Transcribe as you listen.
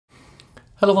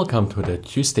Hello, welcome to the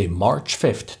Tuesday, March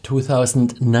 5th,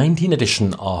 2019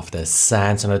 edition of the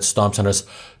SANS and Storm Center's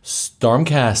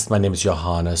Stormcast. My name is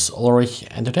Johannes Ulrich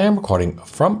and today I'm recording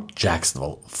from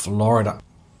Jacksonville, Florida.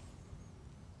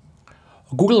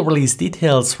 Google released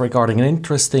details regarding an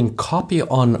interesting copy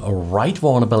on write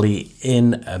vulnerability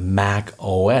in Mac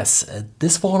OS.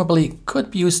 This vulnerability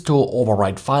could be used to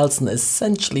overwrite files and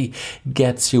essentially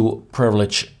gets you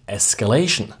privilege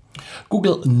escalation.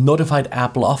 Google notified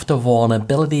Apple of the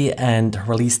vulnerability and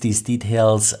released these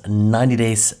details 90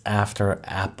 days after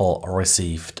Apple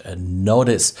received a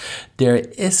notice. There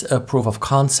is a proof of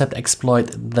concept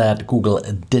exploit that Google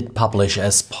did publish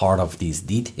as part of these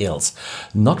details.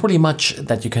 Not really much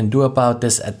that you can do about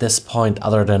this at this point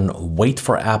other than wait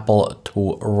for Apple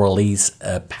to release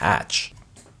a patch.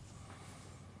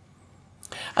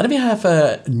 And then we have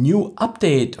a new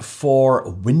update for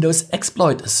Windows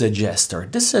Exploit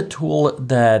Suggester. This is a tool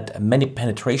that many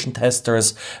penetration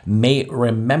testers may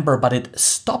remember, but it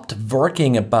stopped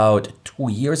working about 2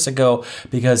 years ago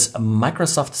because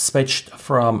Microsoft switched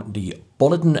from the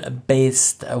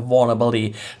bulletin-based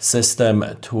vulnerability system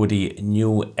to the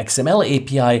new XML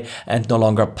API and no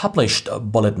longer published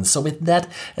bulletins. So with that,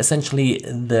 essentially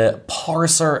the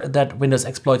parser that Windows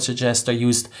Exploit Suggester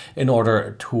used in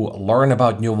order to learn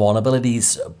about new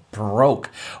vulnerabilities broke.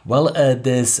 Well,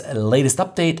 this latest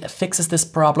update fixes this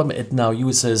problem. It now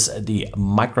uses the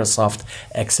Microsoft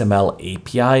XML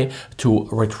API to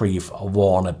retrieve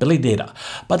vulnerability data.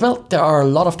 But well, there are a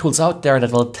lot of tools out there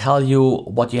that will tell you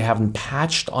what you haven't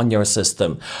patched on your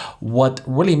system. What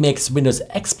really makes Windows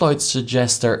Exploit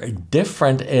Suggester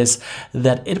different is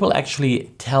that it will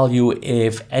actually tell you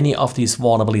if any of these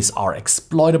vulnerabilities are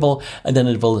exploitable, and then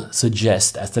it will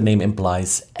suggest, as the name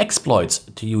implies, exploits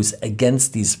to use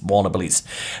against these vulnerabilities.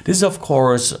 This is of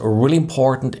course really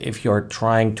important if you're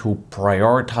trying to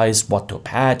prioritize what to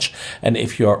patch and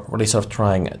if you're really sort of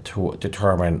trying to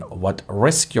determine what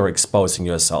risk you're exposing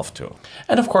yourself to.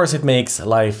 And of course it makes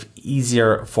life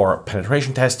easier for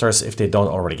penetration testers if they don't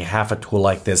already have a tool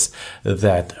like this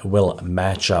that will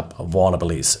match up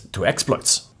vulnerabilities to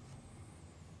exploits.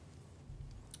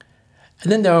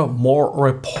 And then there are more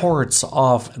reports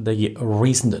of the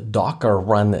recent Docker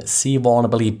Run C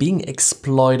vulnerability being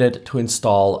exploited to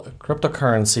install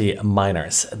cryptocurrency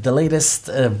miners. The latest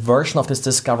version of this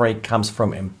discovery comes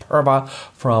from Imperva,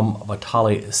 from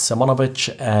Vitaly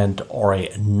Simonovich and Ori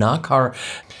Nakar.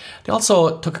 They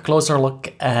also took a closer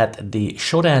look at the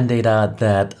Shodan data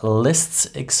that lists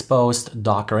exposed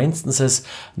Docker instances.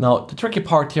 Now, the tricky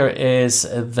part here is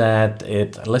that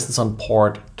it lists on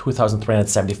port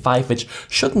 2375, which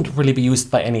shouldn't really be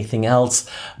used by anything else,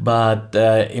 but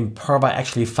Imperva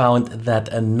actually found that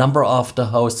a number of the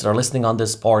hosts that are listening on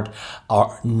this port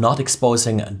are not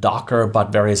exposing Docker,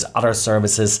 but various other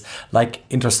services like,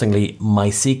 interestingly,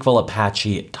 MySQL,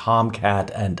 Apache,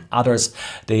 Tomcat, and others.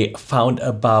 They found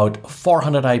about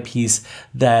 400 IPs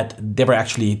that they were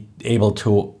actually able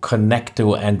to connect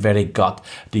to and where they got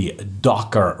the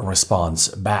Docker response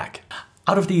back.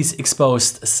 Out of these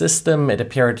exposed systems, it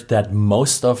appeared that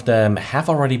most of them have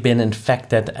already been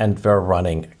infected and were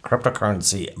running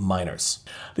cryptocurrency miners.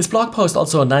 This blog post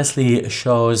also nicely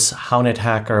shows how an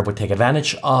attacker would take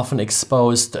advantage of an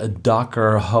exposed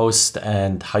Docker host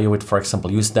and how you would, for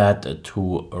example, use that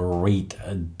to read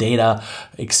data,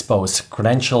 expose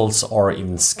credentials, or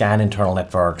even scan internal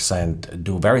networks and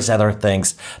do various other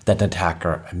things that an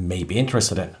attacker may be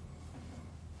interested in.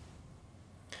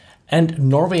 And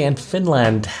Norway and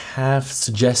Finland have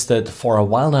suggested for a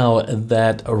while now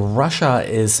that Russia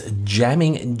is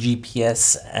jamming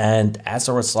GPS and as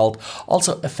a result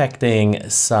also affecting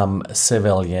some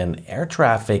civilian air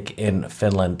traffic in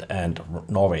Finland and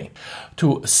Norway.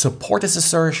 To support this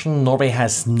assertion, Norway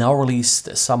has now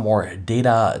released some more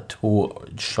data to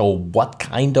show what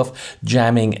kind of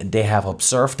jamming they have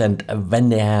observed and when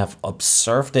they have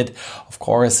observed it. Of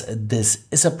course, this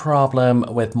is a problem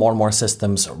with more and more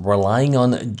systems relying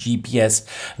on GPS.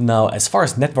 Now, as far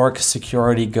as network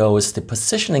security goes, the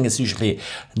positioning is usually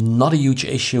not a huge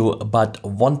issue, but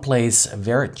one place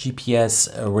where GPS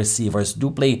receivers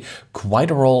do play quite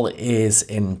a role is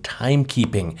in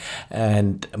timekeeping.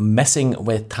 And messing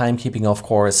with timekeeping, of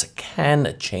course,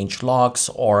 can change logs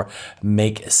or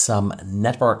make some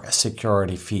network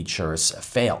security features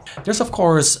fail. There's, of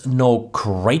course, no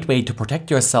great way to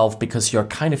protect yourself because you're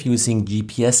kind of using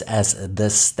GPS as the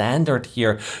standard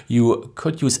here. You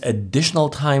could use additional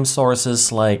time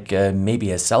sources like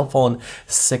maybe a cell phone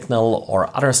signal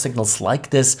or other signals like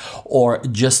this, or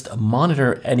just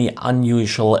monitor any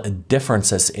unusual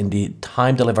differences in the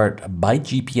time delivered by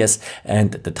GPS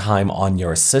and the time on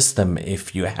your system.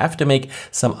 If you have to make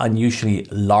some unusually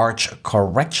large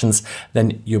corrections,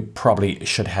 then you probably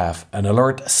should have an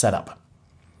alert set up.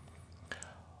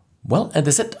 Well, and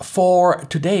that's it for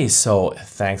today. So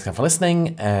thanks again for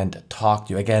listening, and talk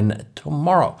to you again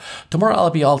tomorrow. Tomorrow I'll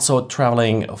be also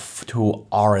traveling to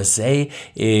RSA.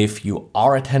 If you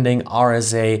are attending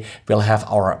RSA, we'll have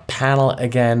our panel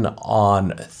again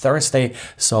on Thursday.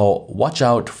 So watch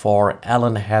out for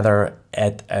Alan, Heather,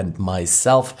 Ed and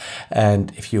myself.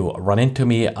 And if you run into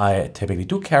me, I typically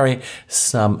do carry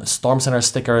some Storm Center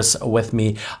stickers with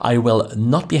me. I will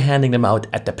not be handing them out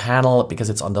at the panel because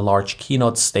it's on the large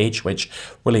keynote stage, which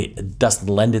really doesn't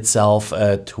lend itself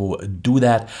to do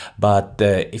that. But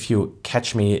if you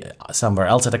catch me somewhere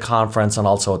else at the conference, and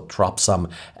also drop some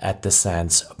at the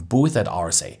SANS booth at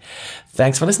RSA.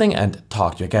 Thanks for listening, and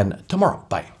talk to you again tomorrow.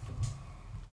 Bye.